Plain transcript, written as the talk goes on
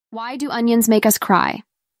Why do onions make us cry?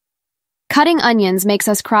 Cutting onions makes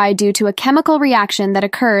us cry due to a chemical reaction that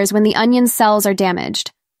occurs when the onion's cells are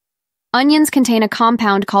damaged. Onions contain a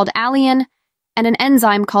compound called alliin and an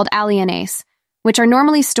enzyme called alliinase, which are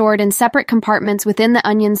normally stored in separate compartments within the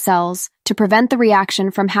onion cells to prevent the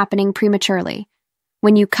reaction from happening prematurely.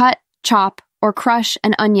 When you cut, chop, or crush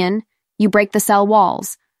an onion, you break the cell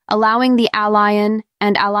walls, allowing the alliin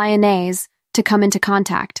and alliinase to come into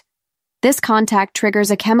contact. This contact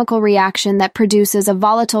triggers a chemical reaction that produces a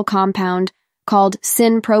volatile compound called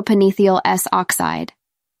syn-propanethyl S-oxide.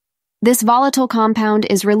 This volatile compound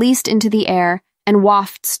is released into the air and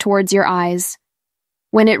wafts towards your eyes.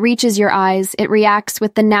 When it reaches your eyes, it reacts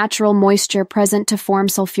with the natural moisture present to form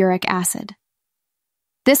sulfuric acid.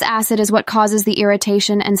 This acid is what causes the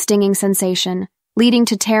irritation and stinging sensation, leading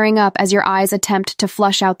to tearing up as your eyes attempt to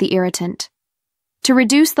flush out the irritant. To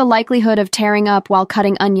reduce the likelihood of tearing up while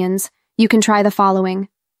cutting onions, you can try the following.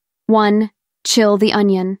 1. Chill the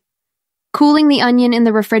onion. Cooling the onion in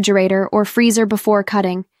the refrigerator or freezer before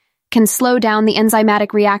cutting can slow down the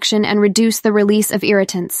enzymatic reaction and reduce the release of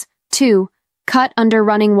irritants. 2. Cut under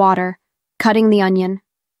running water, cutting the onion.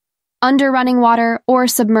 Under running water or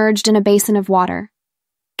submerged in a basin of water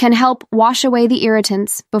can help wash away the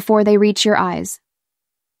irritants before they reach your eyes.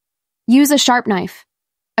 Use a sharp knife.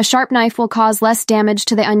 A sharp knife will cause less damage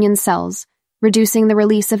to the onion cells, reducing the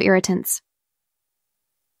release of irritants.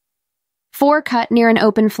 4. Cut near an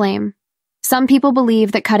open flame. Some people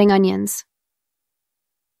believe that cutting onions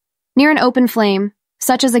near an open flame,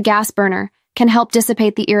 such as a gas burner, can help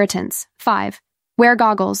dissipate the irritants. 5. Wear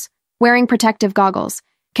goggles. Wearing protective goggles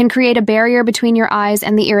can create a barrier between your eyes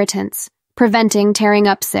and the irritants, preventing tearing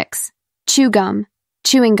up. 6. Chew gum.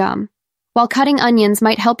 Chewing gum, while cutting onions,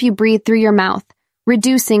 might help you breathe through your mouth,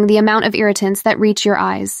 reducing the amount of irritants that reach your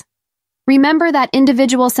eyes. Remember that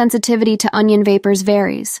individual sensitivity to onion vapors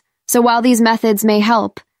varies, so while these methods may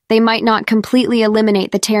help, they might not completely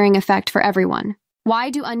eliminate the tearing effect for everyone.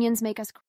 Why do onions make us cry?